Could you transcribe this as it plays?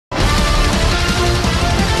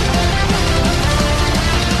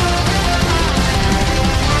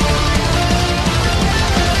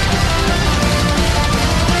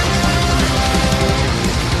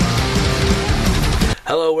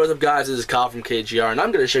What's up, guys? This is Kyle from KGR, and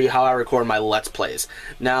I'm going to show you how I record my Let's Plays.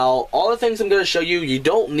 Now, all the things I'm going to show you, you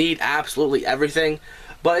don't need absolutely everything,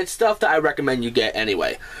 but it's stuff that I recommend you get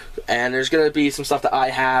anyway. And there's going to be some stuff that I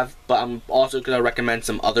have, but I'm also going to recommend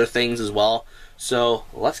some other things as well. So,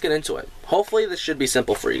 let's get into it. Hopefully this should be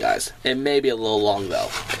simple for you guys. It may be a little long, though.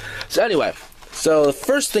 So anyway, the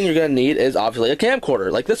first thing you're going to need is obviously a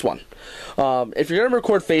camcorder, like this one. If you're going to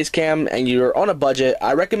record face cam and you're on a budget,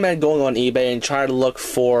 I recommend going on eBay and trying to look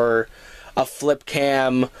for a flip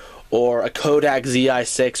cam or a Kodak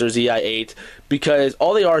ZI6 or ZI8, because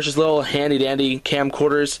all they are is just little handy dandy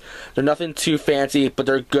camcorders. They're nothing too fancy, but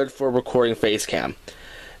they're good for recording face cam.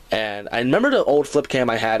 And I remember the old flip cam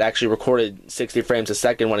I had actually recorded 60 frames a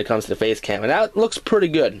second when it comes to the face cam, and that looks pretty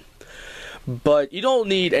good. But you don't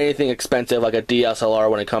need anything expensive like a DSLR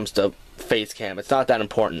when it comes to face cam. It's not that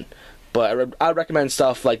important. But I recommend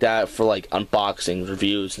stuff like that for like unboxings,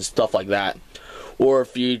 reviews, and stuff like that. Or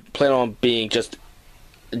if you plan on being just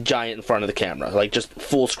giant in front of the camera, like just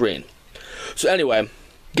full screen. So anyway,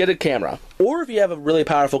 get a camera. Or if you have a really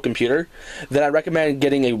powerful computer, then I recommend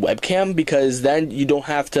getting a webcam, because then you don't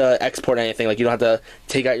have to export anything. Like, you don't have to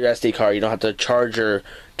take out your SD card, you don't have to charge your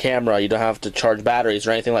camera, you don't have to charge batteries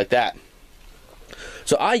or anything like that.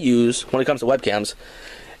 So I use, when it comes to webcams,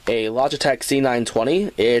 a Logitech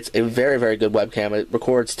C920. It's a very, very good webcam. It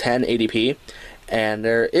records 1080p, and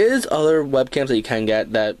there is other webcams that you can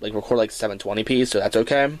get that like record like 720p, so that's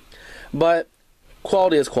okay. But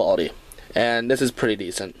quality is quality, and this is pretty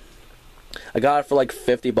decent. I got it for like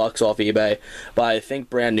 50 bucks off eBay, but I think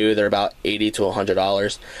brand new they're about $80 to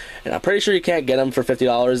 $100, and I'm pretty sure you can't get them for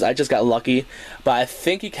 $50. I just got lucky, but I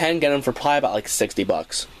think you can get them for probably about like 60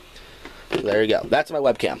 bucks. So there you go. That's my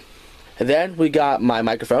webcam. And then we got my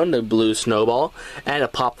microphone, the Blue Snowball, and a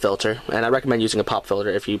pop filter. And I recommend using a pop filter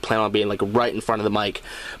if you plan on being like right in front of the mic.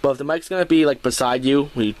 But if the mic's going to be like beside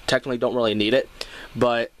you, you technically don't really need it.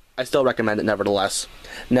 But I still recommend it nevertheless.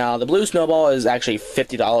 Now, the Blue Snowball is actually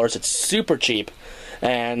 $50. It's super cheap.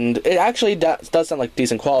 And it actually does sound like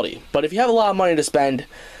decent quality. But if you have a lot of money to spend,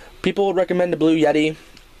 people would recommend the Blue Yeti.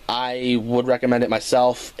 I would recommend it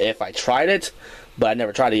myself if I tried it. But I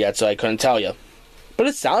never tried it yet, so I couldn't tell you. But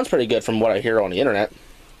it sounds pretty good from what I hear on the internet.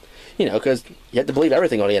 You know, because you have to believe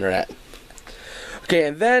everything on the internet. Okay,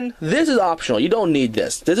 and then this is optional. You don't need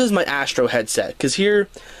this. This is my Astro headset. Because here,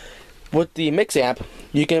 with the mix amp,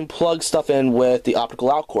 you can plug stuff in with the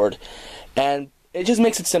optical out cord. And it just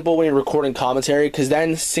makes it simple when you're recording commentary, because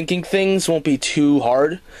then syncing things won't be too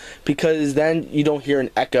hard. Because then you don't hear an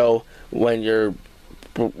echo when you're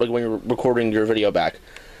recording your video back.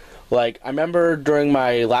 Like, I remember during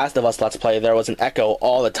my Last of Us Let's Play, there was an echo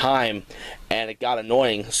all the time, and it got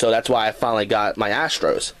annoying, so that's why I finally got my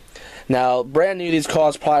Astros. Now, brand new, these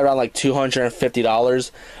cost probably around like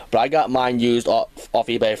 $250, but I got mine used off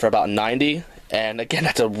eBay for about $90, and again,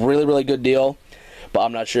 that's a really, really good deal, but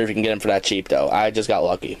I'm not sure if you can get them for that cheap, though. I just got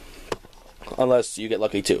lucky. Unless you get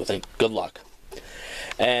lucky, too. Good luck.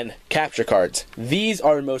 And capture cards. These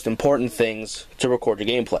are the most important things to record your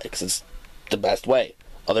gameplay, because it's the best way.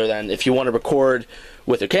 Other than if you want to record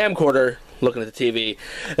with your camcorder looking at the TV,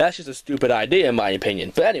 that's just a stupid idea in my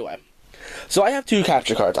opinion. But anyway, so I have two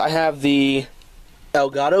capture cards. I have the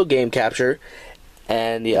Elgato Game Capture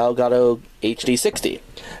and the Elgato HD60.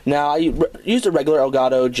 Now, I use the regular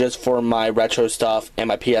Elgato just for my retro stuff and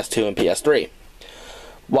my PS2 and PS3.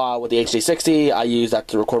 While with the HD60, I use that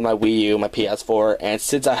to record my Wii U, my PS4, and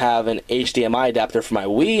since I have an HDMI adapter for my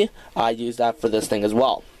Wii, I use that for this thing as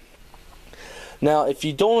well. Now, if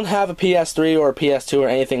you don't have a PS3 or a PS2 or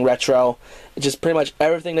anything retro, just pretty much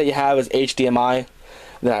everything that you have is HDMI,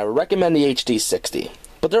 then I recommend the HD60.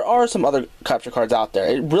 But there are some other capture cards out there.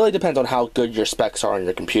 It really depends on how good your specs are on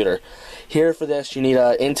your computer. Here for this, you need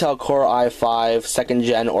an Intel Core i5 2nd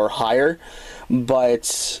gen or higher,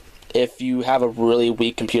 but if you have a really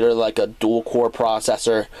weak computer like a dual core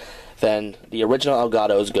processor, then the original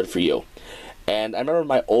Elgato is good for you. And I remember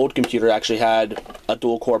my old computer actually had a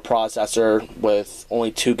dual-core processor with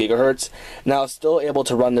only 2 GHz, and I was still able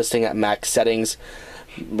to run this thing at max settings,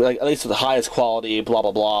 like at least with the highest quality, blah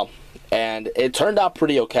blah blah, and it turned out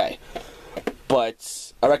pretty okay.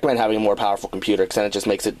 But I recommend having a more powerful computer, because then it just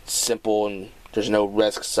makes it simple and there's no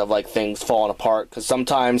risks of like things falling apart. Because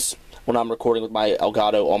sometimes when I'm recording with my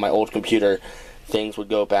Elgato on my old computer, things would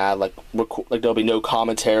go bad, like there'll be no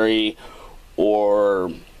commentary,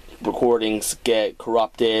 or recordings get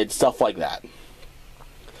corrupted, stuff like that.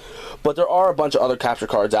 But there are a bunch of other capture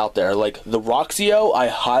cards out there, like the Roxio. I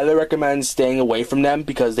highly recommend staying away from them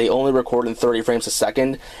because they only record in 30 frames a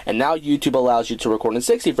second, and now YouTube allows you to record in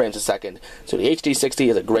 60 frames a second, so the HD60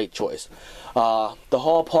 is a great choice. The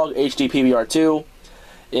Hallplug HD PVR2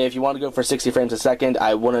 If you want to go for 60 frames a second,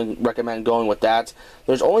 I wouldn't recommend going with that.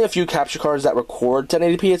 There's only a few capture cards that record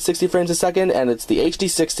 1080p at 60 frames a second, and it's the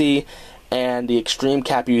HD60 and the Extreme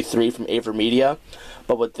Cap U3 from AverMedia.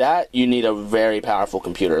 But with that, you need a very powerful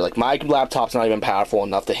computer. Like, my laptop's not even powerful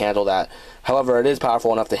enough to handle that. However, it is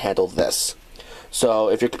powerful enough to handle this. So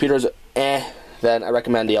if your computer's then I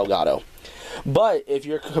recommend the Elgato. But if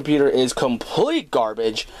your computer is complete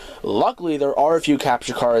garbage, luckily there are a few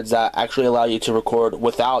capture cards that actually allow you to record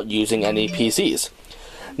without using any PCs.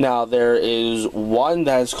 Now, there is one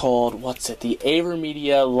that is called, the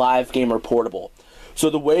AverMedia Live Gamer Portable. So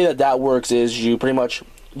the way that works is you pretty much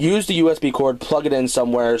use the USB cord, plug it in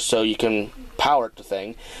somewhere so you can power the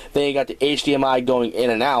thing. Then you got the HDMI going in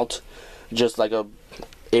and out, just like a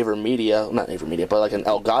AverMedia, not AverMedia, but like an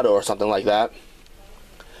Elgato or something like that.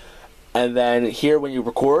 And then here when you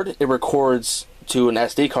record, it records to an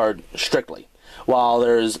SD card strictly. While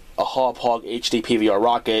there's a Hauppauge HD PVR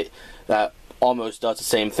Rocket that almost does the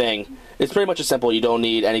same thing. It's pretty much as simple. You don't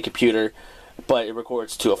need any computer, but it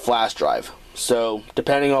records to a flash drive. So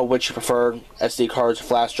depending on which you prefer, SD cards or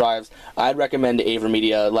flash drives, I'd recommend the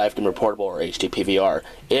AverMedia Live Gamer Portable or HD PVR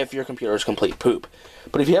if your computer is complete poop.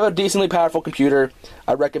 But if you have a decently powerful computer,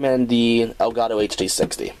 I recommend the Elgato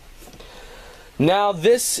HD60. Now,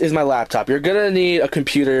 this is my laptop. You're going to need a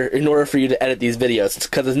computer in order for you to edit these videos,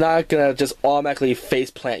 because it's not going to just automatically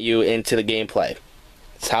faceplant you into the gameplay.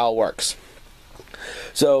 That's how it works.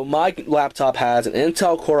 So, my laptop has an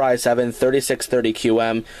Intel Core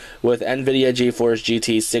i7-3630QM with NVIDIA GeForce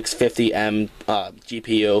GT 650M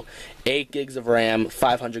GPU, 8 gigs of RAM,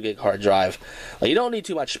 500 gig hard drive. Like, you don't need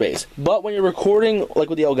too much space. But when you're recording, like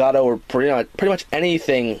with the Elgato or pretty much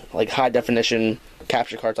anything like high definition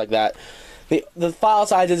capture cards like that, the file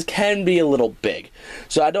sizes can be a little big.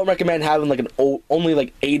 So I don't recommend having like only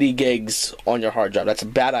like 80 gigs on your hard drive. That's a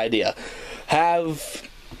bad idea. Have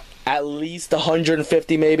at least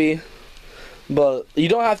 150 maybe. But you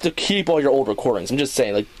don't have to keep all your old recordings. I'm just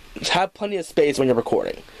saying, like, just have plenty of space when you're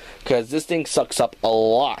recording, because this thing sucks up a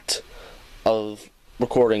lot of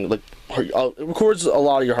recording. Like, it records a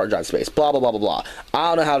lot of your hard drive space. Blah blah blah blah blah. I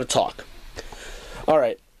don't know how to talk. All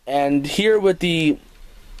right, and here with the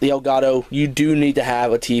Elgato, you do need to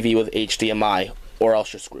have a TV with HDMI, or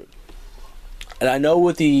else you're screwed. And I know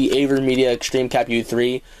with the AverMedia Extreme Cap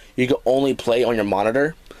U3, you can only play on your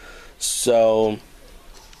monitor. So,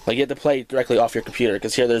 like, you have to play directly off your computer,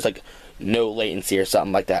 because here there's like no latency or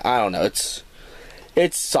something like that. I don't know.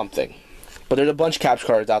 It's something. But there's a bunch of capture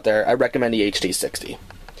cards out there. I recommend the HD60.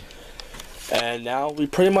 And now we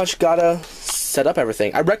pretty much gotta set up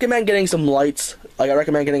everything. I recommend getting some lights. Like, I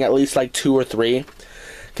recommend getting at least like 2 or 3.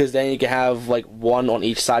 Because then you can have like one on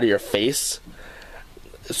each side of your face,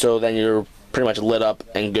 so then you're pretty much lit up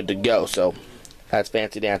and good to go. So that's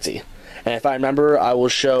fancy dancy. And if I remember, I will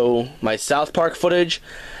show my South Park footage,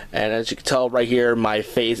 and as you can tell right here, my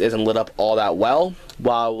face isn't lit up all that well.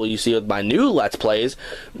 While you see with my new Let's Plays,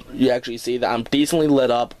 you actually see that I'm decently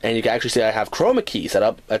lit up, and you can actually see I have chroma key set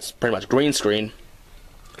up. That's pretty much green screen.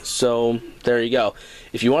 So there you go.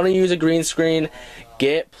 If you want to use a green screen,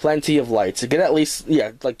 get plenty of lights. Get at least,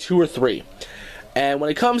 like 2 or 3. And when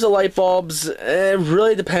it comes to light bulbs, it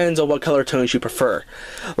really depends on what color tones you prefer.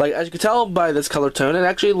 Like, as you can tell by this color tone, it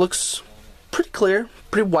actually looks pretty clear,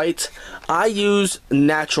 pretty white. I use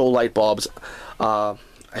natural light bulbs. I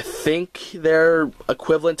think they're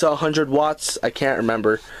equivalent to 100 watts. I can't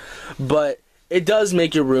remember. But it does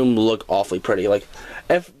make your room look awfully pretty. Like,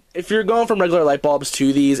 if you're going from regular light bulbs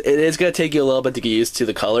to these, it is going to take you a little bit to get used to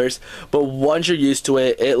the colors, but once you're used to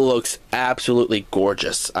it, it looks absolutely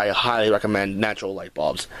gorgeous. I highly recommend natural light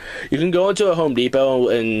bulbs. You can go into a Home Depot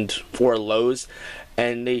or Lowe's,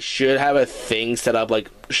 and they should have a thing set up,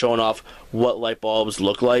 like, showing off what light bulbs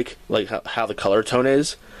look like how the color tone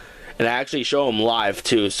is, and I actually show them live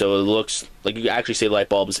too, so it looks like you actually see light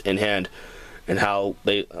bulbs in hand and how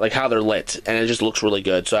they're lit, and it just looks really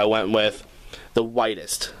good. So I went with the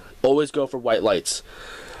whitest. Always go for white lights.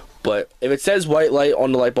 But if it says white light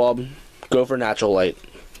on the light bulb, go for natural light.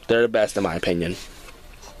 They're the best in my opinion.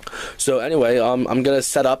 So anyway, I'm going to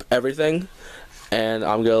set up everything, and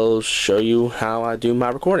I'm going to show you how I do my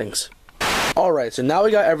recordings. Alright, so now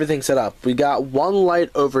we got everything set up. We got one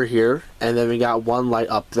light over here, and then we got one light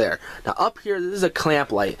up there. Now up here, this is a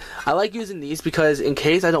clamp light. I like using these because in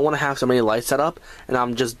case I don't want to have so many lights set up, and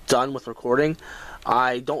I'm just done with recording,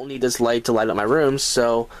 I don't need this light to light up my room,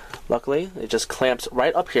 so luckily it just clamps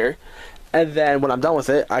right up here, and then when I'm done with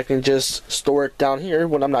it, I can just store it down here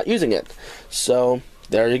when I'm not using it. So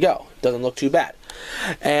there you go. Doesn't look too bad.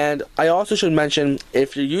 And I also should mention,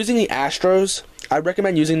 if you're using the Astros, I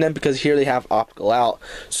recommend using them because here they have optical out,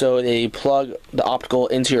 so they plug the optical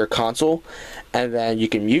into your console, and then you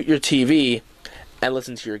can mute your TV and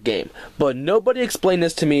listen to your game. But nobody explained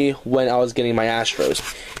this to me when I was getting my Astros.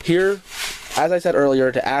 Here, as I said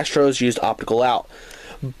earlier, the Astros used optical out,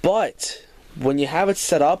 but when you have it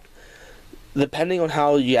set up, depending on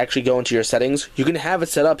how you actually go into your settings, you can have it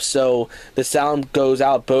set up so the sound goes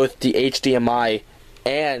out both the HDMI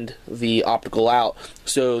and the optical out,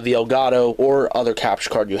 so the Elgato or other capture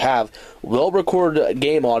card you have will record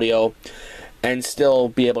game audio and still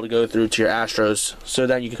be able to go through to your Astros. So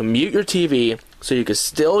then you can mute your TV so you can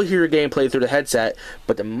still hear your gameplay through the headset,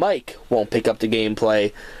 but the mic won't pick up the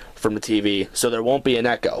gameplay from the TV, so there won't be an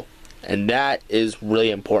echo. And that is really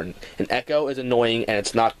important. An echo is annoying and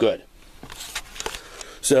it's not good.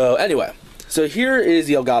 So anyway, so here is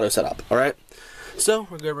the Elgato setup, alright? So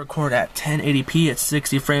we're going to record at 1080p at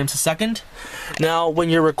 60 frames a second. Now, when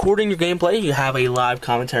you're recording your gameplay, you have a live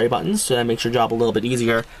commentary button, so that makes your job a little bit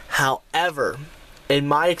easier. However, in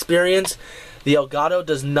my experience, the Elgato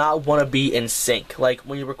does not want to be in sync. Like,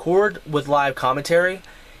 when you record with live commentary,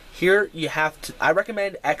 here you have to, I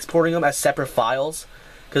recommend exporting them as separate files,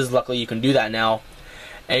 because luckily you can do that now.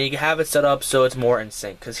 And you can have it set up so it's more in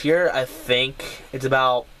sync. Because here, I think it's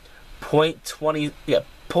about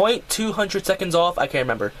 0.200 seconds off. I can't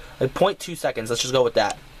remember. Like 0.2 seconds. Let's just go with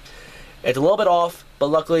that. It's a little bit off, but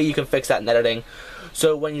luckily you can fix that in editing.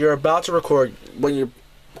 So when you're about to record, when you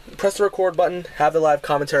press the record button, have the live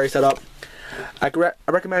commentary set up, I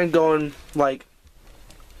recommend going like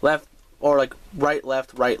left or like right,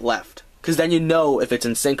 left, right, left. Because then you know if it's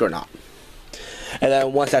in sync or not. And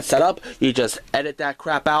then once that's set up, you just edit that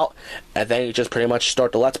crap out, and then you just pretty much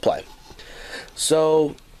start the Let's Play.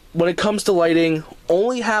 So, when it comes to lighting,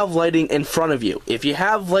 only have lighting in front of you. If you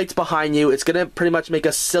have lights behind you, it's going to pretty much make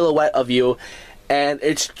a silhouette of you, and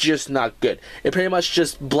it's just not good. It pretty much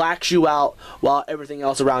just blacks you out while everything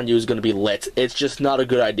else around you is going to be lit. It's just not a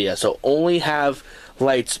good idea. So, only have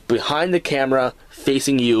lights behind the camera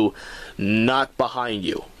facing you, not behind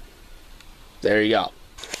you. There you go.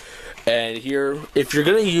 And here, if you're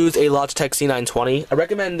going to use a Logitech C920, I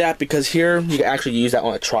recommend that because here you can actually use that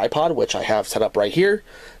on a tripod, which I have set up right here,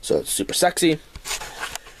 so it's super sexy.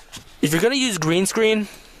 If you're going to use green screen,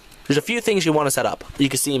 there's a few things you want to set up. You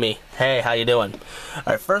can see me. Hey, how you doing?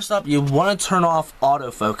 Alright, first up, you want to turn off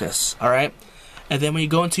autofocus, alright? And then when you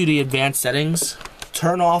go into the advanced settings,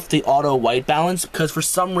 turn off the auto white balance, because for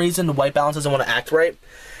some reason the white balance doesn't want to act right.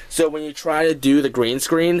 So when you try to do the green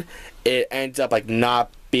screen, it ends up like not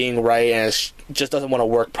being right, and it just doesn't want to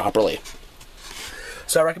work properly.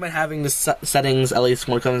 So I recommend having the settings, at least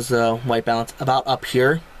when it comes to white balance, about up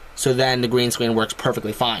here, so then the green screen works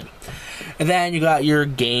perfectly fine. And then you got your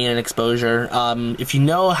gain and exposure. If you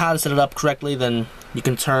know how to set it up correctly, then you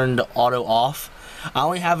can turn the auto off. I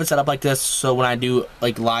only have it set up like this so when I do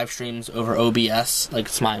like live streams over OBS, like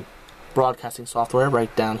it's my broadcasting software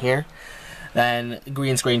right down here, then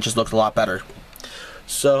green screen just looks a lot better.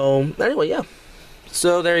 So anyway, yeah.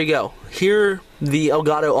 So there you go. Here, the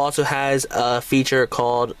Elgato also has a feature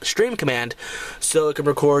called Stream Command, so it can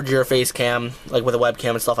record your face cam, like with a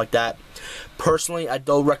webcam and stuff like that. Personally, I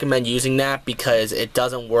don't recommend using that because it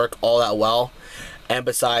doesn't work all that well, and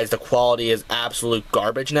besides, the quality is absolute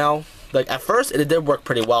garbage now. Like, at first, it did work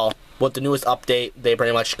pretty well. With the newest update, they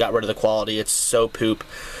pretty much got rid of the quality. It's so poop.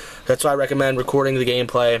 That's why I recommend recording the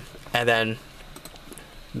gameplay, and then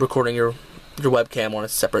recording your webcam on a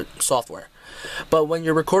separate software. But when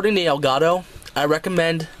you're recording the Elgato, I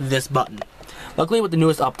recommend this button. Luckily, with the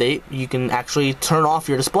newest update, you can actually turn off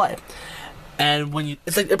your display. And when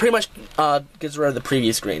it's like, it pretty much gets rid of the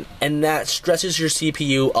preview screen. And that stresses your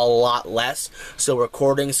CPU a lot less, so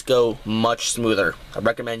recordings go much smoother. I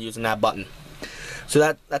recommend using that button.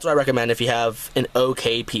 So that's what I recommend if you have an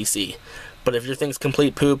okay PC. But if your thing's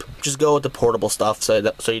complete poop, just go with the portable stuff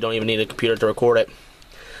so you don't even need a computer to record it.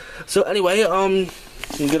 So anyway, I'm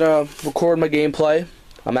gonna record my gameplay.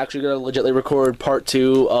 I'm actually gonna legitimately record part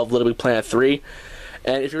 2 of Little Big Planet 3.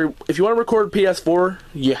 And if you want to record PS4,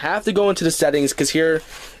 you have to go into the settings, because here,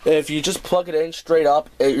 if you just plug it in straight up,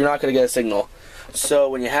 you're not gonna get a signal. So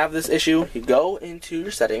when you have this issue, you go into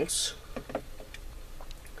your settings,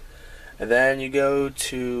 and then you go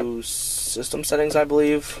to system settings, I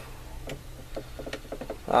believe.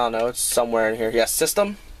 I don't know, it's somewhere in here. Yeah,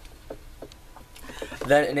 system.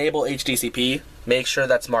 Then enable HDCP. Make sure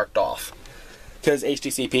that's marked off, because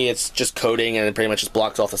HDCP, it's just coding and it pretty much just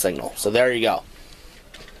blocks off the signal. So there you go.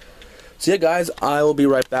 So yeah, guys, I will be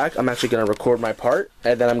right back. I'm actually going to record my part,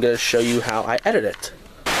 and then I'm going to show you how I edit it.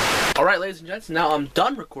 Alright, ladies and gents, now I'm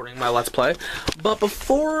done recording my Let's Play. But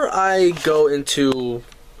before I go into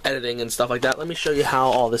editing and stuff like that, let me show you how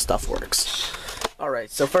all this stuff works.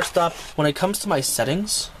 Alright, so first up, when it comes to my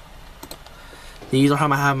settings, these are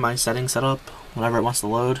how I have my settings set up whenever it wants to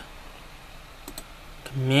load.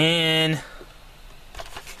 Come in.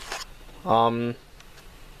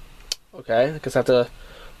 Okay, I guess I have to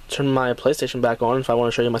turn my PlayStation back on if I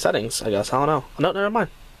want to show you my settings, I guess. I don't know. No, never mind.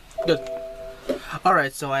 Good.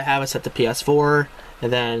 Alright, so I have it set to PS4,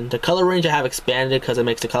 and then the color range I have expanded because it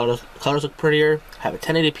makes the colors look prettier. I have a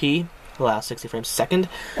 1080p, allows 60 frames a second.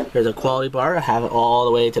 There's a quality bar, I have it all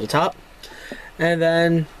the way to the top. And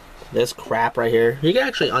then this crap right here, you can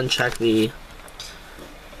actually uncheck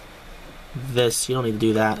this, you don't need to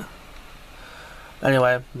do that.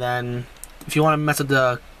 Anyway, then if you want to mess with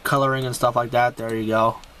the coloring and stuff like that, there you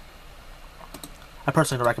go. I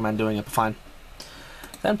personally recommend doing it, but fine.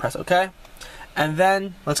 Then press OK. And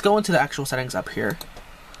then let's go into the actual settings up here.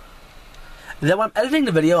 And then when I'm editing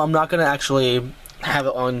the video, I'm not going to actually have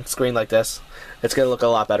it on screen like this. It's going to look a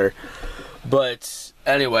lot better. But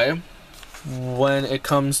anyway, when it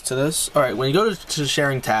comes to this, alright, when you go to the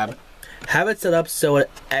sharing tab, have it set up so it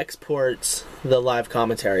exports the live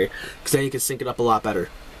commentary, because then you can sync it up a lot better.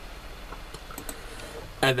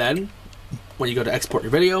 And then, when you go to export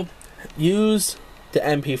your video, use the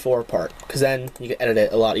MP4 part, because then you can edit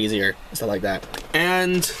it a lot easier, and stuff like that.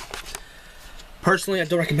 And personally, I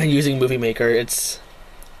don't recommend using Movie Maker. It's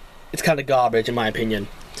kind of garbage in my opinion.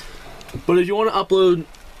 But if you want to upload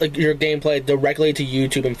like your gameplay directly to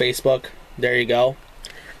YouTube and Facebook, there you go.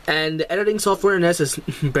 And the editing software in this is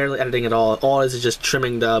barely editing at all. All it is just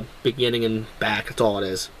trimming the beginning and back. That's all it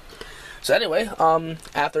is. So anyway,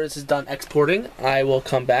 after this is done exporting, I will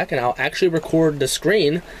come back and I'll actually record the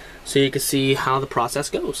screen so you can see how the process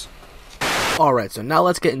goes. Alright, so now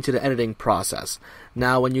let's get into the editing process.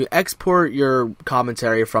 Now, when you export your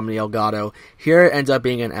commentary from the Elgato, here it ends up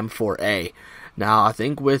being an M4A. Now, I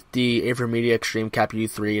think with the AverMedia Extreme Cap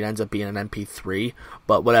U3, it ends up being an MP3,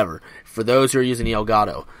 but whatever. For those who are using the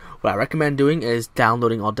Elgato, what I recommend doing is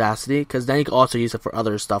downloading Audacity, because then you can also use it for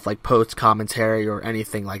other stuff like post commentary or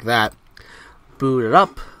anything like that. Boot it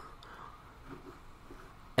up,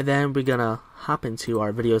 and then we're gonna hop into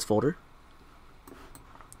our videos folder.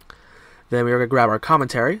 Then we're gonna grab our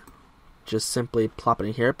commentary, just simply plop it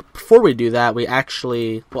in here. But before we do that, we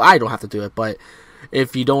actually, well, I don't have to do it, but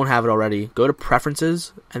if you don't have it already, go to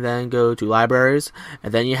Preferences, and then go to Libraries,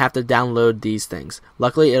 and then you have to download these things.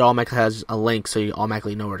 Luckily, it automatically has a link, so you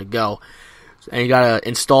automatically know where to go. And you gotta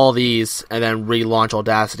install these, and then relaunch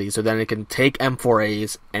Audacity, so then it can take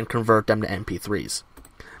M4As and convert them to MP3s.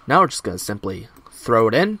 Now we're just gonna simply throw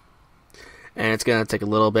it in, and it's gonna take a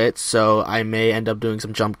little bit, so I may end up doing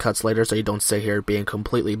some jump cuts later, so you don't sit here being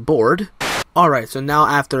completely bored. Alright, so now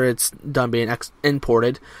after it's done being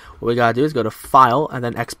imported, what we gotta do is go to File, and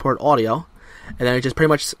then Export Audio, and then it just pretty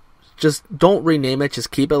much, just don't rename it,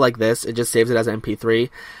 just keep it like this, it just saves it as an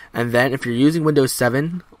MP3, and then if you're using Windows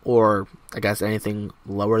 7, or I guess anything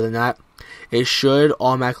lower than that, it should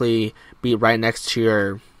automatically be right next to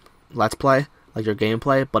your Let's Play, like your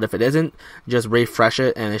gameplay, but if it isn't, just refresh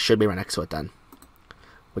it, and it should be right next to it then,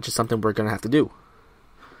 which is something we're gonna have to do.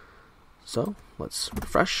 So, let's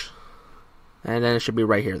refresh. And then it should be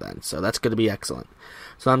right here then. So that's going to be excellent.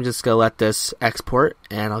 So I'm just going to let this export,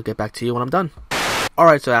 and I'll get back to you when I'm done.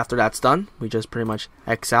 Alright, so after that's done, we just pretty much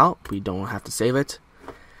X out. We don't have to save it.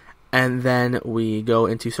 And then we go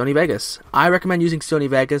into Sony Vegas. I recommend using Sony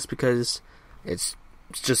Vegas because it's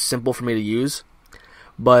just simple for me to use.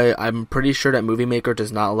 But I'm pretty sure that Movie Maker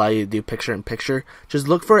does not allow you to do picture-in-picture. Just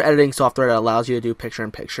look for editing software that allows you to do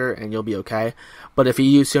picture-in-picture, and you'll be okay. But if you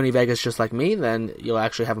use Sony Vegas just like me, then you'll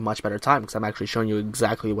actually have a much better time, because I'm actually showing you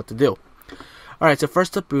exactly what to do. Alright, so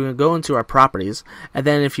first up, we're going to go into our properties, and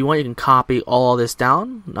then if you want, you can copy all this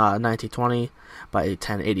down, 1920 by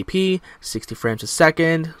 1080p, 60 frames a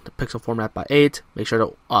second, the pixel format by 8, make sure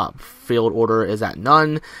the field order is at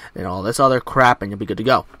none, and all this other crap, and you'll be good to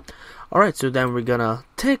go. Alright, so then we're gonna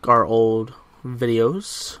take our old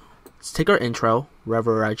videos, let's take our intro,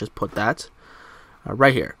 wherever I just put that,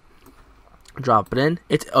 right here. Drop it in.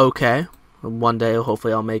 It's okay. One day,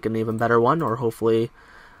 hopefully I'll make an even better one, or hopefully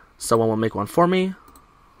someone will make one for me.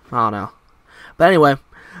 I don't know. But anyway,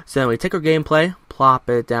 so then we take our gameplay, plop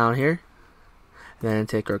it down here, then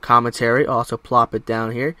take our commentary, also plop it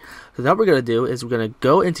down here. So now what we're gonna do is we're gonna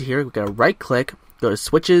go into here, we're gonna right click, go to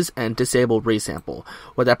switches and disable resample.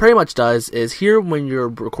 What that pretty much does is here when you're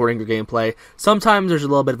recording your gameplay, sometimes there's a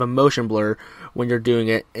little bit of a motion blur when you're doing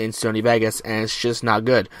it in Sony Vegas, and it's just not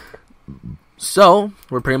good. So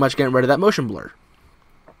we're pretty much getting rid of that motion blur.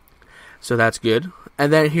 So that's good.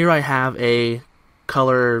 And then here I have a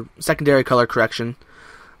secondary color correction.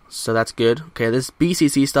 So that's good. Okay, this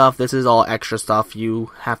BCC stuff, this is all extra stuff.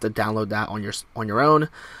 You have to download that on your own.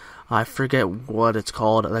 I forget what it's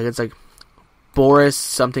called. Like it's like Boris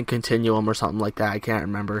something continuum or something like that. I can't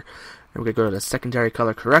remember. And we're gonna go to the secondary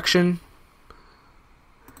color correction,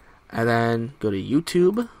 and then go to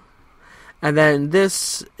YouTube, and then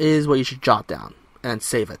this is what you should jot down and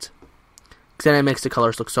save it, because then it makes the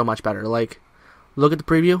colors look so much better. Like, look at the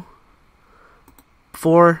preview.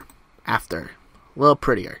 Before, after, a little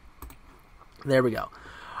prettier. There we go. All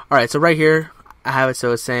right, so right here I have it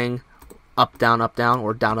so it's saying up, down,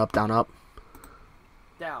 or down, up, down, up.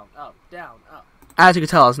 Down, up, down, up. As you can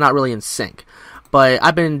tell, it's not really in sync. But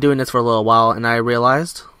I've been doing this for a little while, and I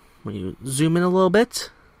realized when you zoom in a little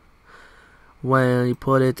bit, when you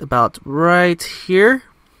put it about right here,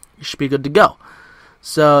 you should be good to go.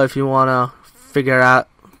 So if you want to figure out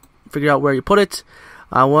where you put it,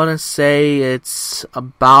 I want to say it's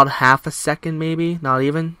about half a second, maybe, not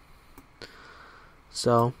even.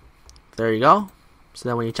 So there you go. So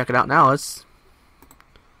then when you check it out now, it's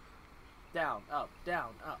down, up,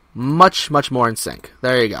 much more in sync.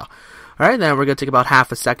 There you go. Alright, then we're going to take about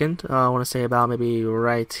half a second. I want to say about maybe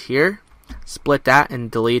right here. Split that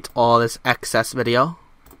and delete all this excess video,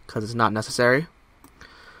 because it's not necessary.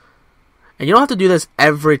 And you don't have to do this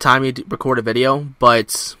every time you record a video,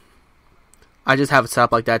 but I just have it set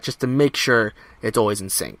up like that just to make sure it's always in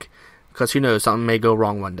sync, because who knows, something may go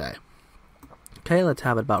wrong one day. Okay, let's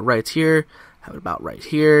have it about right here, have it about right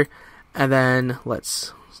here, and then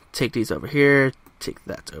let's take these over here, take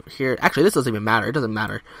that over here. Actually, this doesn't even matter, it doesn't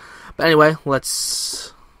matter. But anyway,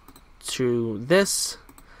 let's do this.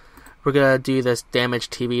 We're going to do this damage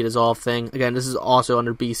TV dissolve thing. Again, this is also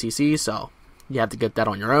under BCC, so you have to get that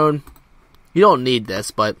on your own. You don't need this,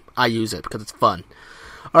 but I use it because it's fun.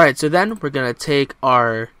 Alright, so then we're going to take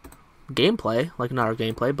our gameplay, like not our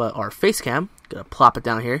gameplay, but our face cam. Going to plop it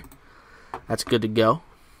down here. That's good to go.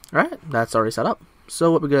 Alright, that's already set up.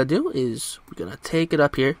 So what we're going to do is we're going to take it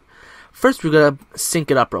up here. First, we're going to sync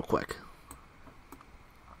it up real quick.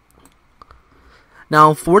 Now,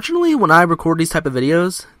 unfortunately, when I record these type of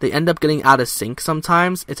videos, they end up getting out of sync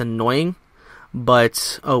sometimes. It's annoying,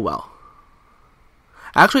 but oh well.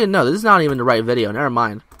 Actually, no, this is not even the right video. Never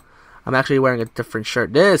mind. I'm actually wearing a different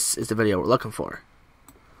shirt. This is the video we're looking for.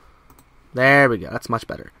 There we go. That's much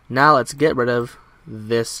better. Now let's get rid of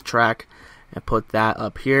this track and put that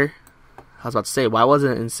up here. I was about to say, why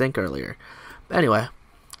wasn't it in sync earlier? But anyway,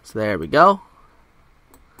 so there we go.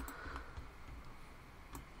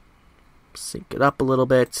 Sync it up a little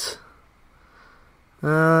bit.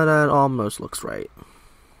 That almost looks right.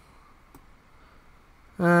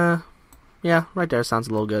 Yeah, right there sounds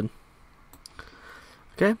a little good.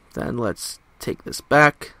 Okay, then let's take this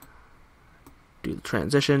back. Do the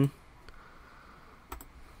transition.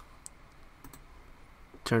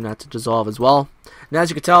 Turn that to dissolve as well. And as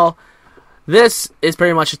you can tell, this is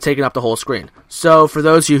pretty much just taking up the whole screen. So for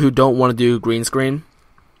those of you who don't want to do green screen,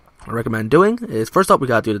 I recommend doing is, first up, we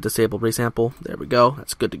gotta do the disable resample. There we go.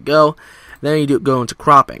 That's good to go. Then you go into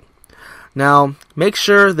cropping. Now, make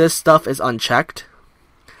sure this stuff is unchecked,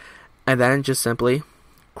 and then just simply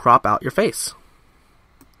crop out your face.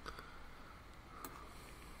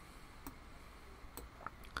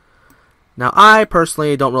 Now, I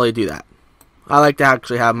personally don't really do that. I like to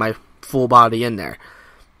actually have my full body in there.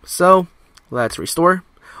 So, let's restore.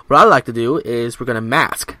 What I like to do is we're going to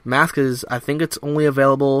mask. Mask is, I think it's only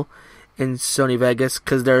available in Sony Vegas,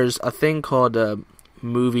 because there's a thing called a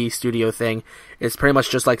movie studio thing. It's pretty much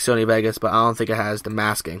just like Sony Vegas, but I don't think it has the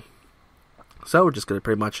masking. So we're just going to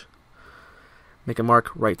pretty much make a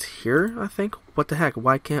mark right here, I think. What the heck?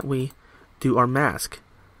 Why can't we do our mask?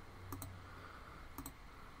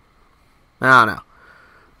 I don't know.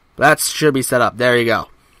 That should be set up. There you go.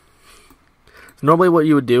 Normally what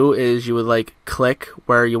you would do is you would like click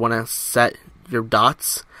where you want to set your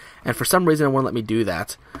dots, and for some reason it won't let me do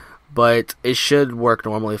that, but it should work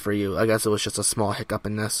normally for you. I guess it was just a small hiccup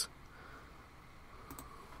in this.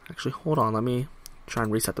 Actually, hold on, let me try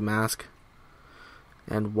and reset the mask.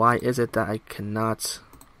 And why is it that I cannot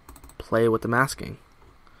play with the masking?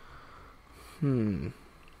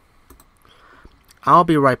 I'll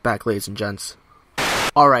be right back, ladies and gents.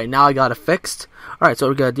 Alright, now I got it fixed. Alright, so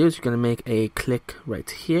what we're going to do is we're going to make a click right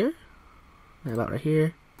here. And about right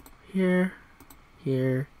here. Here.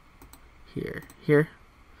 Here. Here. Here.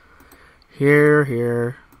 Here.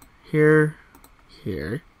 Here. Here.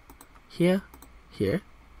 Here. Here. Here.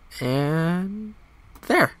 And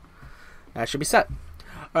there. That should be set.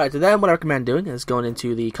 Alright, so then what I recommend doing is going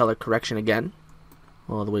into the color correction again.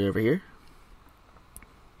 All the way over here.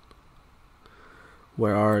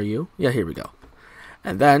 Where are you? Yeah, here we go.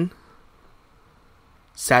 And then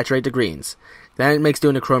saturate the greens. Then it makes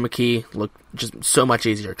doing the chroma key look just so much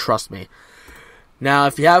easier, trust me. Now,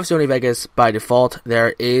 if you have Sony Vegas, by default,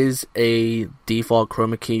 there is a default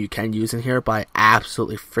chroma key you can use in here, but I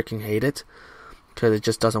absolutely freaking hate it, because it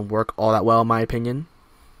just doesn't work all that well in my opinion.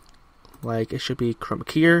 Like, it should be chroma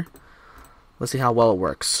key. Let's see how well it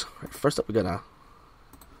works. Right, first up, we're gonna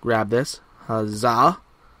grab this. Huzzah!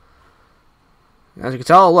 As you can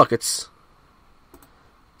tell, look, it's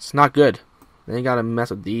not good. Then you gotta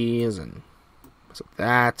mess with these and mess with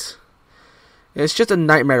that. It's just a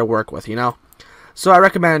nightmare to work with, you know? So I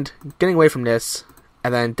recommend getting away from this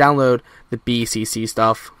and then download the BCC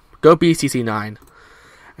stuff. Go BCC 9.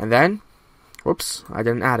 And then, whoops, I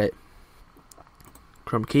didn't add it.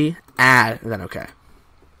 Chroma key, add, and then OK.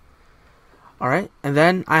 Alright, and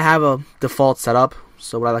then I have a default setup.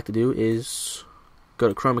 So what I like to do is go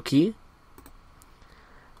to chroma key,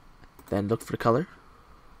 then look for the color.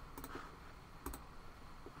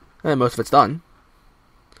 And most of it's done.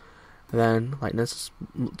 And then lightness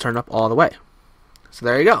turn up all the way. So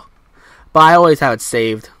there you go. But I always have it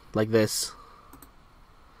saved like this.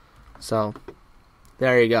 So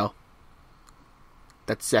there you go.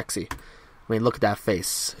 That's sexy. I mean, look at that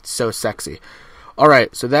face. It's so sexy.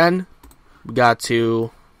 Alright, so then we got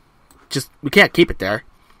to we can't keep it there.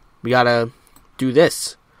 We gotta do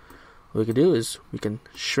this. What we can do is we can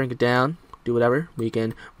shrink it down, do whatever. We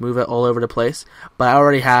can move it all over the place. But I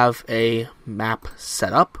already have a map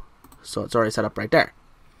set up. So it's already set up right there.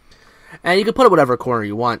 And you can put it whatever corner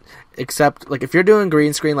you want. Except, like, if you're doing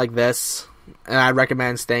green screen like this, and I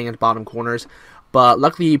recommend staying in the bottom corners. But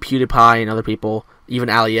luckily, PewDiePie and other people, even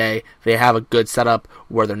Ali, they have a good setup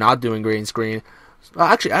where they're not doing green screen.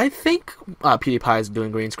 Actually, I think PewDiePie is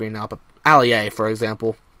doing green screen now. But Ali, for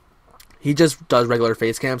example, he just does regular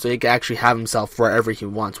face cam, so he can actually have himself wherever he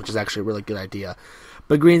wants, which is actually a really good idea.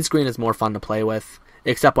 But green screen is more fun to play with,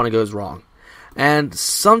 except when it goes wrong. And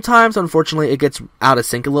sometimes, unfortunately, it gets out of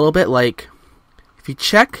sync a little bit. Like, if you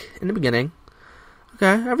check in the beginning,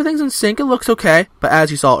 okay, everything's in sync, it looks okay. But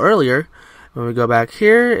as you saw earlier, when we go back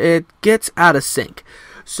here, it gets out of sync.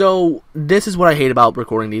 So, this is what I hate about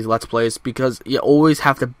recording these Let's Plays, because you always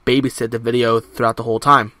have to babysit the video throughout the whole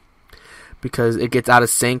time. Because it gets out of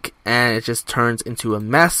sync, and it just turns into a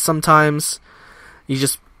mess sometimes. You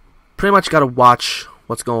just pretty much gotta watch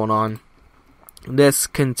what's going on. This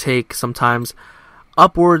can take sometimes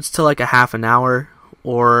upwards to like a half an hour,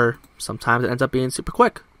 or sometimes it ends up being super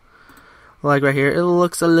quick. Like right here, it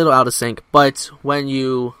looks a little out of sync, but when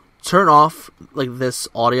you turn off like this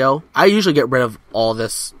audio, I usually get rid of all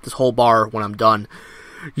this whole bar when I'm done.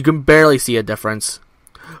 You can barely see a difference,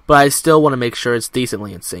 but I still want to make sure it's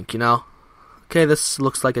decently in sync, you know? Okay, this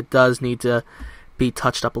looks like it does need to be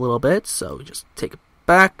touched up a little bit, so we just take it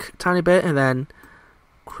back a tiny bit and then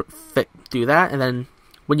do that, and then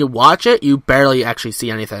when you watch it, you barely actually see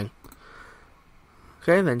anything.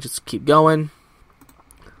 Okay, then just keep going.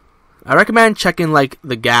 I recommend checking like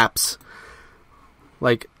the gaps,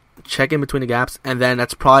 like check in between the gaps, and then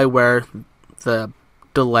that's probably where the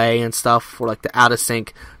delay and stuff, or like the out of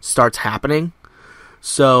sync, starts happening.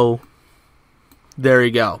 So there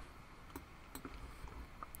you go.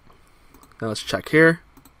 Now let's check here.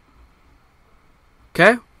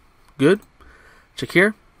 Okay, good. Check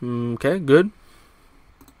here. Okay, good.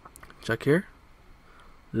 Check here.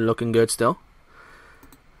 Looking good still.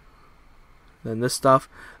 Then this stuff.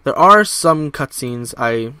 There are some cutscenes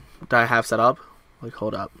that I have set up. Like,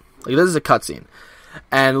 hold up. Like, this is a cutscene.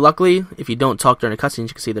 And luckily, if you don't talk during the cutscenes,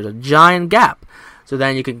 you can see there's a giant gap. So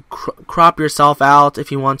then you can crop yourself out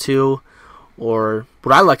if you want to. Or,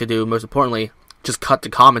 what I like to do, most importantly, just cut the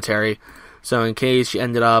commentary. So in case you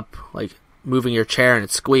ended up, like, moving your chair and it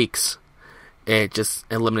squeaks, it just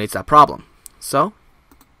eliminates that problem. So,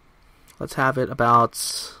 let's have it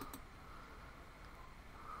about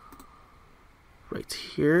right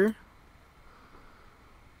here.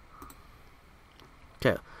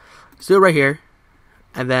 Okay, let's do it right here.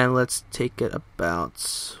 And then let's take it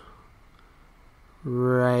about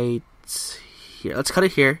right here. Let's cut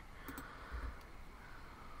it here.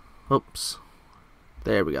 Oops.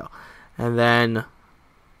 There we go. And then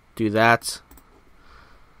do that.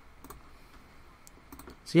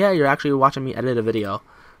 So yeah, you're actually watching me edit a video.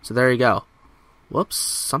 So there you go. Whoops,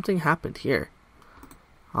 something happened here.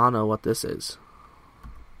 I don't know what this is.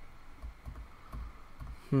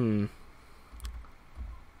 I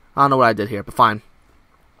don't know what I did here, but fine.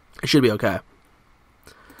 It should be okay.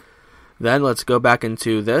 Then let's go back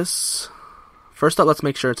into this. First up, let's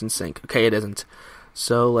make sure it's in sync. Okay, it isn't.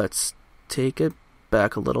 So let's take it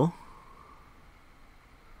back a little.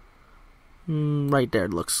 Right there,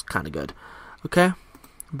 it looks kind of good. Okay,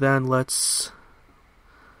 then let's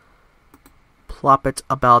plop it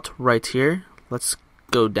about right here. Let's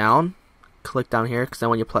go down, click down here, because then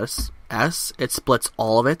when you press S, it splits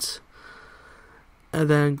all of it. And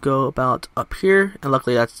then go about up here, and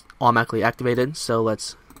luckily that's automatically activated, so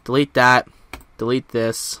let's delete that, delete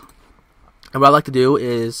this. And what I like to do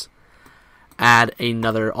is add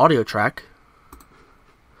another audio track.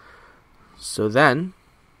 So then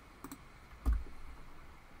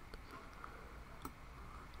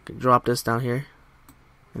can drop this down here,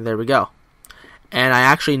 and there we go. And I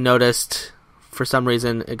actually noticed for some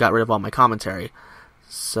reason it got rid of all my commentary.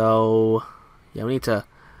 So yeah, we need to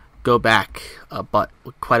go back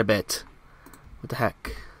quite a bit. What the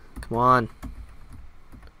heck? Come on.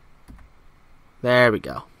 There we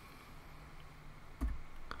go.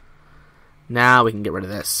 Now we can get rid of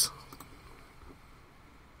this.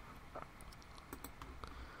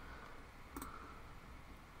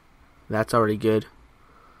 That's already good.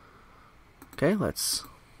 Okay, let's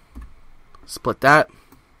split that.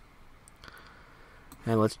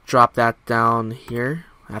 And let's drop that down here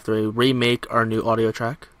after we remake our new audio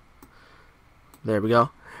track. There we go.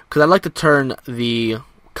 Because I like to turn the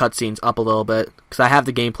cutscenes up a little bit, because I have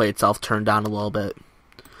the gameplay itself turned down a little bit.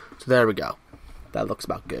 So there we go. That looks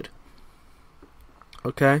about good.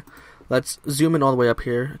 Okay, let's zoom in all the way up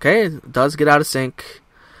here. Okay, it does get out of sync,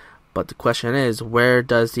 but the question is, where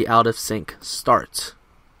does the out of sync start?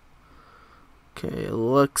 Okay, it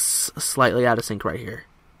looks slightly out of sync right here.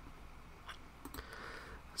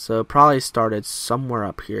 So it probably started somewhere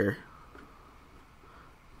up here.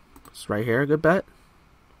 It's right here, a good bet.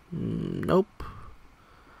 Nope.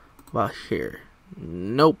 What about here?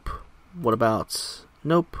 Nope. What about...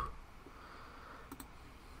 Nope.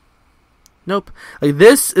 Nope. Like,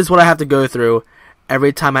 this is what I have to go through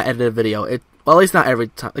every time I edit a video. Well, at least not every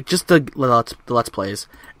time. Like, just the Let's Plays.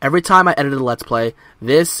 Every time I edit a Let's Play,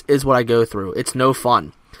 this is what I go through. It's no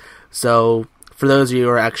fun. So, for those of you who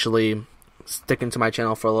are actually sticking to my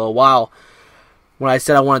channel for a little while, when I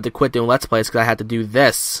said I wanted to quit doing Let's Plays because I had to do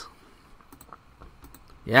this.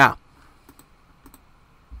 Yeah.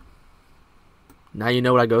 Now you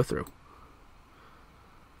know what I go through.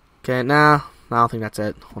 Okay, nah, I don't think that's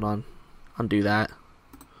it. Hold on. Undo that.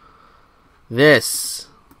 This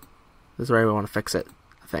is where I want to fix it,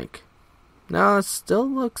 I think. No, it still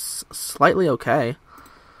looks slightly okay.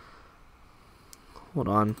 Hold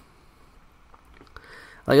on.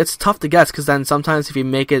 Like, it's tough to guess, because then sometimes if you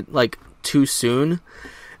make it, like, too soon,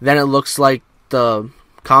 then it looks like the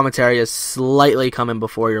commentary is slightly coming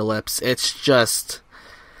before your lips. It's just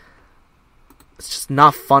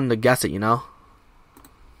not fun to guess it, you know?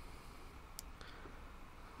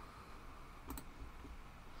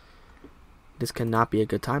 This cannot be a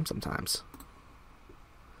good time sometimes.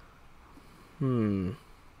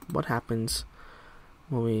 What happens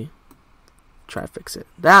when we try to fix it?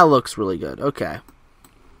 That looks really good. Okay.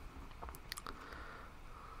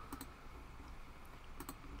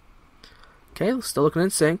 Okay, still looking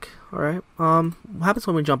in sync. Alright. What happens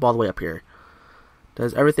when we jump all the way up here?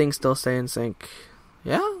 Does everything still stay in sync?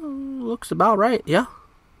 Yeah, looks about right. Yeah.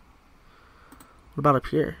 What about up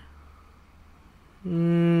here?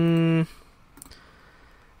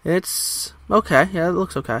 It's okay. Yeah, it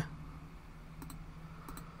looks okay.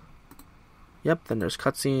 Yep, then there's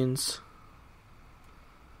cutscenes.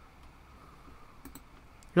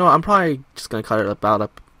 You know what, I'm probably just going to cut it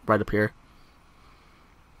about right up here.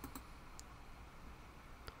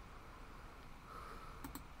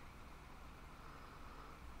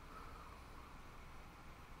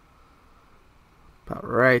 About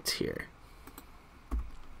right here.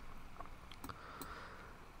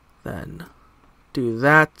 Then do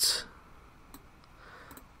that.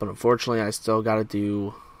 But unfortunately, I still got to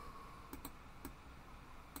do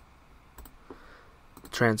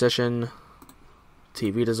transition,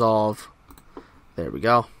 TV dissolve. There we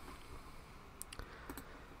go.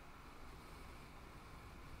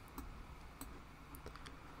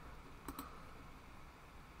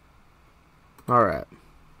 Alright.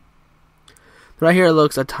 Right here it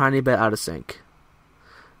looks a tiny bit out of sync.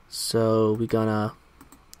 So we're gonna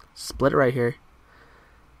split it right here.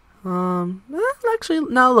 Actually,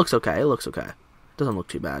 no, it looks okay. It looks okay. It doesn't look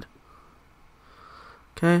too bad.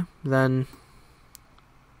 Okay, then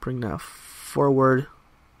bring that forward.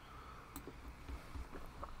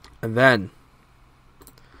 And then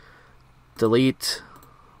delete.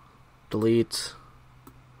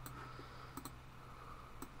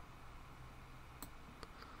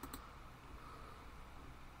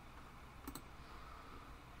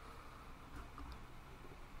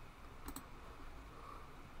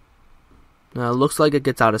 Now it looks like it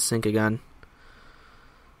gets out of sync again.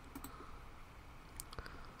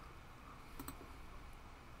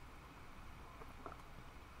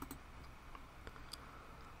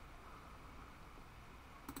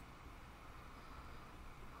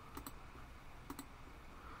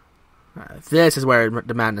 This is where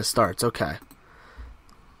the madness starts. Okay.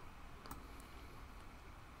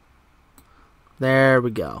 There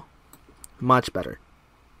we go. Much better.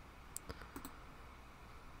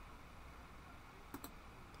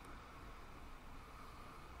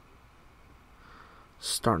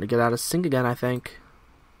 Starting to get out of sync again, I think.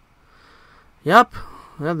 Yep.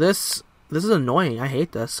 Yeah, this is annoying. I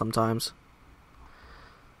hate this sometimes.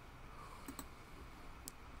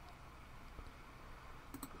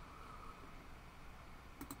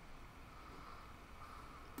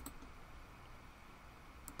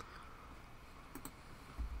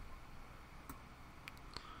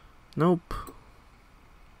 Nope.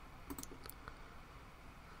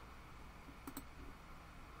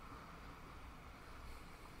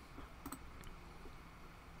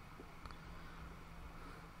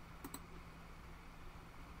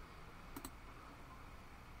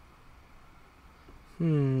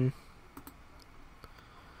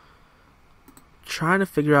 Trying to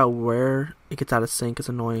figure out where it gets out of sync is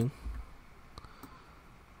annoying.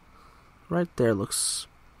 Right there looks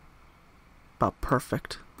about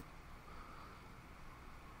perfect.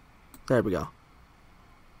 There we go.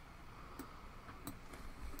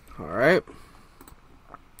 Alright.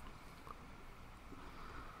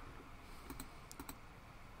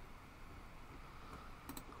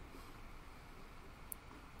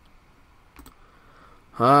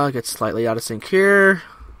 Get slightly out of sync here.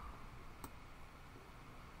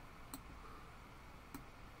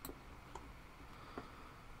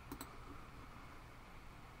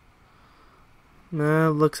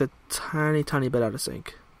 Looks a tiny bit out of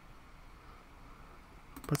sync.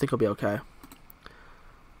 But I think it'll be okay.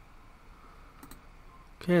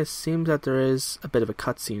 Okay, it seems that there is a bit of a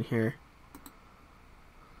cutscene here.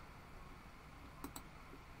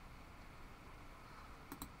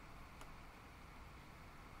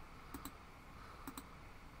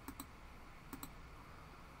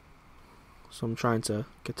 So I'm trying to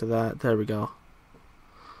get to that. There we go.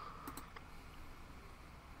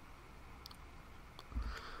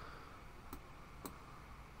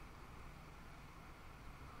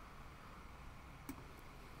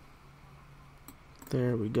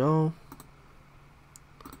 There we go.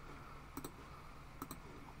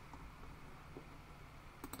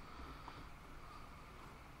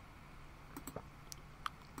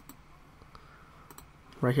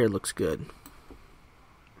 Right here looks good.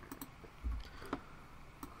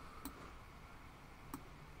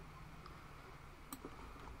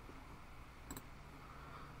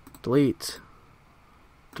 Delete.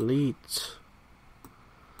 Delete.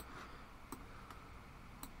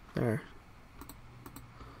 There.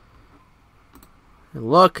 And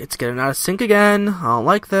look, it's getting out of sync again. I don't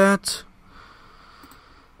like that.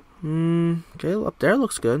 Okay, up there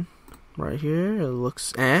looks good. Right here, it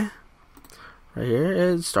looks eh. Right here,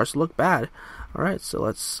 it starts to look bad. Alright, so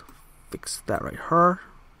let's fix that right here.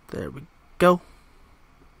 There we go.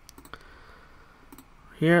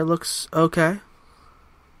 Here it looks okay.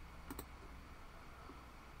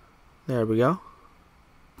 There we go.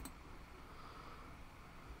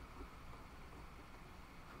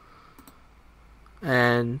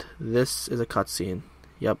 And this is a cutscene.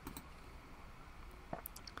 Yep.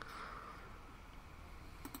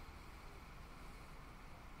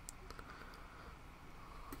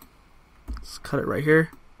 Let's cut it right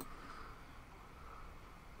here.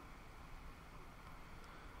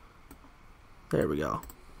 There we go.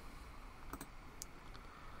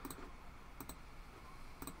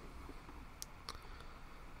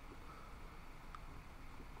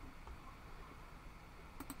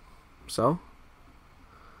 So,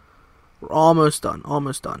 we're almost done.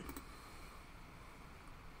 Almost done.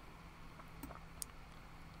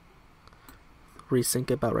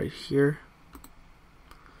 Resync it about right here.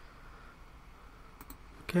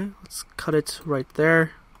 Okay, let's cut it right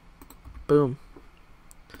there. Boom.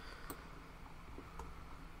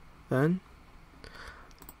 Then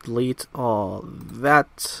delete all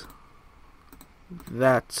that.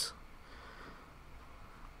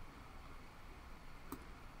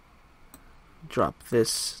 Drop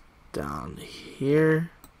this down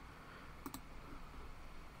here.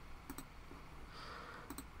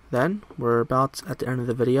 Then we're about at the end of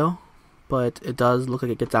the video, but it does look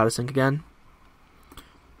like it gets out of sync again.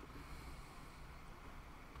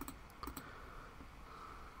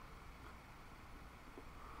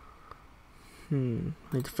 I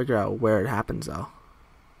need to figure out where it happens though.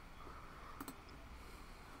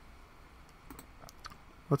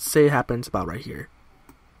 Let's say it happens about right here.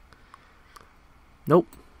 Nope.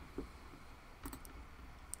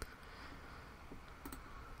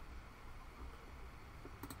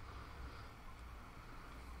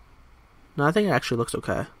 No, I think it actually looks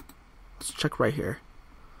okay. Let's check right here.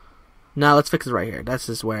 No, let's fix it right here. That's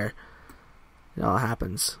just where it all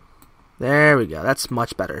happens. There we go. That's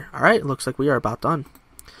much better. Alright, looks like we are about done.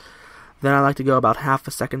 Then I like to go about half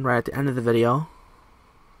a second right at the end of the video.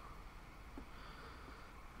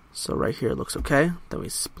 So right here looks okay. Then we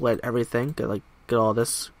split everything. Get all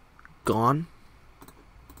this gone.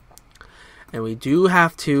 And we do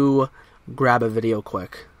have to grab a video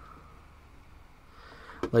quick.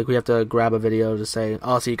 Like, we have to grab a video to say,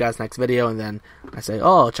 oh, see you guys next video, and then I say,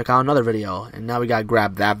 oh, check out another video, and now we gotta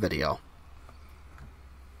grab that video.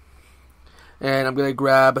 And I'm gonna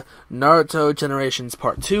grab Naruto Generations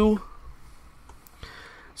Part 2.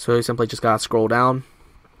 So you simply just gotta scroll down.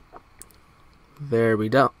 There we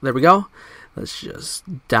go. Let's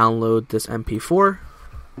just download this MP4.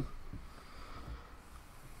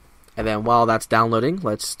 And then while that's downloading,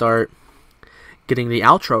 let's start getting the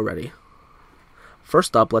outro ready.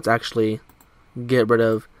 First up, let's actually get rid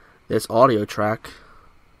of this audio track.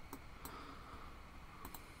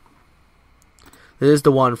 This is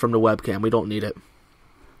the one from the webcam. We don't need it.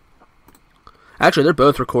 Actually, they're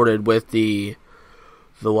both recorded with the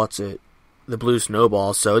Blue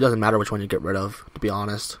Snowball, so it doesn't matter which one you get rid of, to be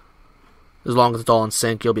honest. As long as it's all in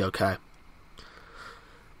sync, you'll be okay.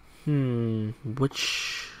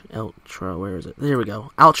 Which outro? Where is it? There we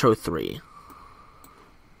go. Outro 3.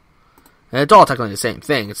 And it's all technically the same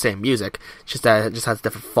thing. It's the same music. It's just that it just has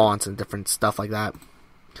different fonts and different stuff like that.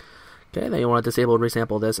 Okay, then you want to disable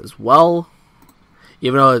resample this as well.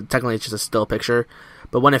 Even though technically it's just a still picture.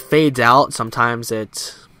 But when it fades out, sometimes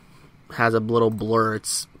it has a little blur.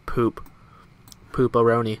 It's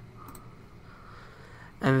poop-a-roni.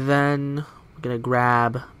 And then we're going to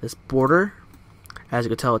grab this border. As you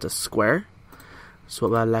can tell, it's a square. So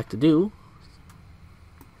what I'd like to do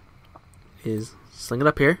is sling it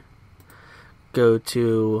up here. Go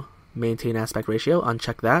to maintain aspect ratio,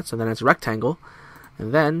 uncheck that, so then it's rectangle.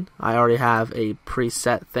 And then I already have a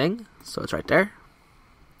preset thing, so it's right there.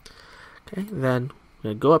 Okay, then I'm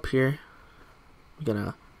going to go up here. I'm going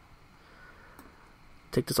to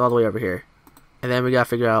take this all the way over here. And then we got to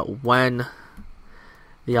figure out when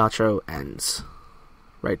the outro ends.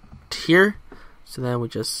 Right here. So then we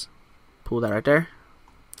just pull that right there.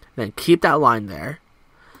 Then keep that line there.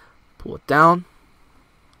 Pull it down.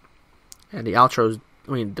 And the outro,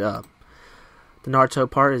 the Naruto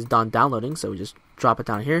part is done downloading, so we just drop it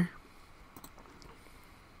down here.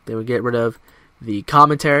 Then we get rid of the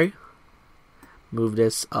commentary. Move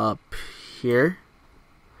this up here.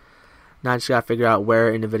 Now I just gotta figure out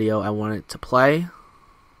where in the video I want it to play.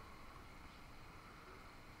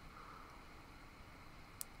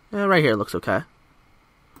 And right here looks okay.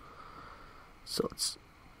 So let's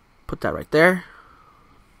put that right there.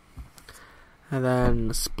 And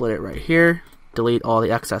then split it right here. Delete all the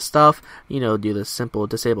excess stuff. Do the simple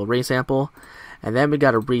disable resample. And then we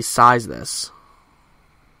got to resize this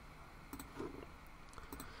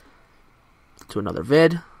to another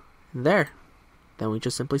vid. And there. Then we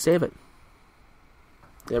just simply save it.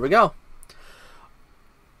 There we go.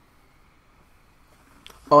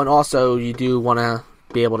 Oh, and also you do want to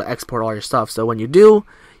be able to export all your stuff. So when you do,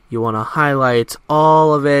 you want to highlight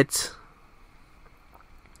all of it.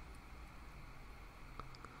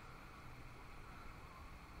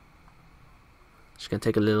 Just gonna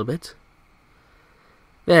take a little bit.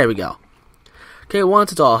 There we go. Okay,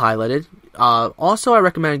 once it's all highlighted, also I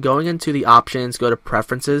recommend going into the options, go to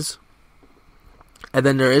preferences, and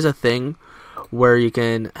then there is a thing where you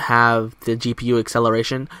can have the GPU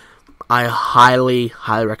acceleration. I highly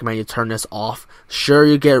recommend you turn this off. Sure,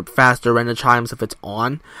 you get faster render times if it's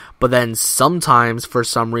on, but then sometimes for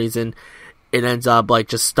some reason it ends up like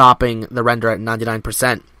just stopping the render at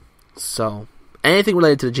 99%. So anything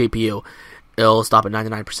related to the GPU, it'll stop at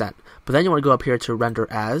 99%. But then you want to go up here to render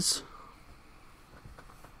as.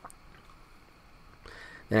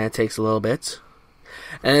 Then it takes a little bit.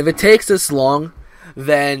 And if it takes this long,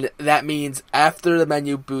 then that means after the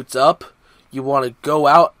menu boots up, you want to go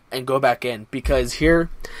out and go back in. Because here,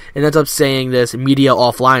 it ends up saying this media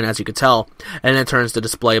offline, as you can tell. And it turns to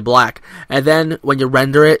display black. And then when you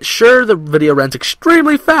render it, sure, the video runs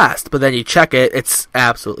extremely fast. But then you check it, it's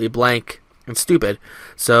absolutely blank and stupid.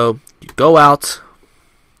 So you go out,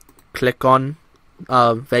 click on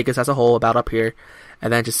Vegas as a whole, about up here,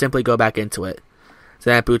 and then just simply go back into it. So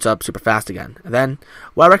then it boots up super fast again. And then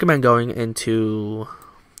what I recommend going into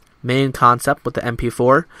main concept with the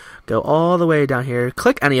MP4, go all the way down here,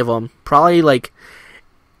 click any of them, probably like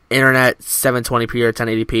internet 720p or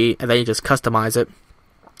 1080p, and then you just customize it.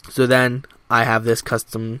 So then I have this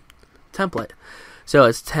custom template. So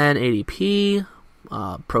it's 1080p.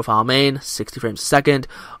 Profile main, 60 frames a second,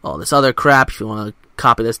 all this other crap. If you want to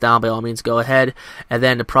copy this down, by all means go ahead. And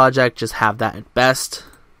then the project, just have that at best.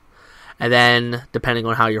 And then, depending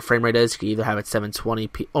on how your frame rate is, you can either have it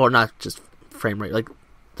 720p, or not just frame rate, like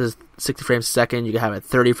there's 60 frames a second, you can have it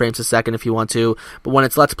 30 frames a second if you want to. But when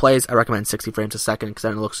it's Let's Plays, I recommend 60 frames a second, because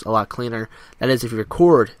then it looks a lot cleaner. That is if you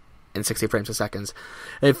record in 60 frames a second.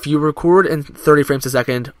 If you record in 30 frames a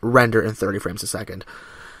second, render in 30 frames a second.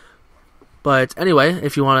 But anyway,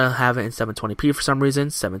 if you want to have it in 720p for some reason,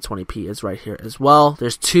 720p is right here as well.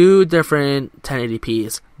 There's two different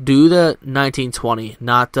 1080p's. Do the 1920,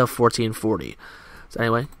 not the 1440. So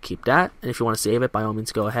anyway, keep that. And if you want to save it, by all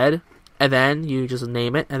means go ahead. And then you just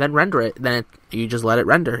name it and then render it. Then you just let it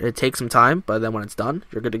render. It takes some time, but then when it's done,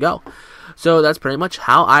 you're good to go. So that's pretty much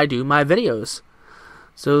how I do my videos.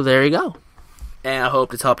 So there you go. And I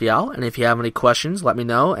hope this helped you out. And if you have any questions, let me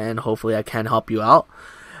know. And hopefully I can help you out.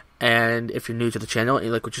 And if you're new to the channel and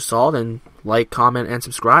you like what you saw, then like, comment, and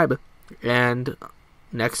subscribe. And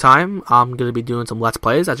next time, I'm going to be doing some Let's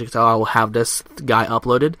Plays. As you can tell, I will have this guy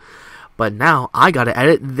uploaded. But now, I got to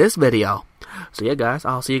edit this video. So yeah, guys,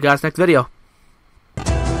 I'll see you guys next video.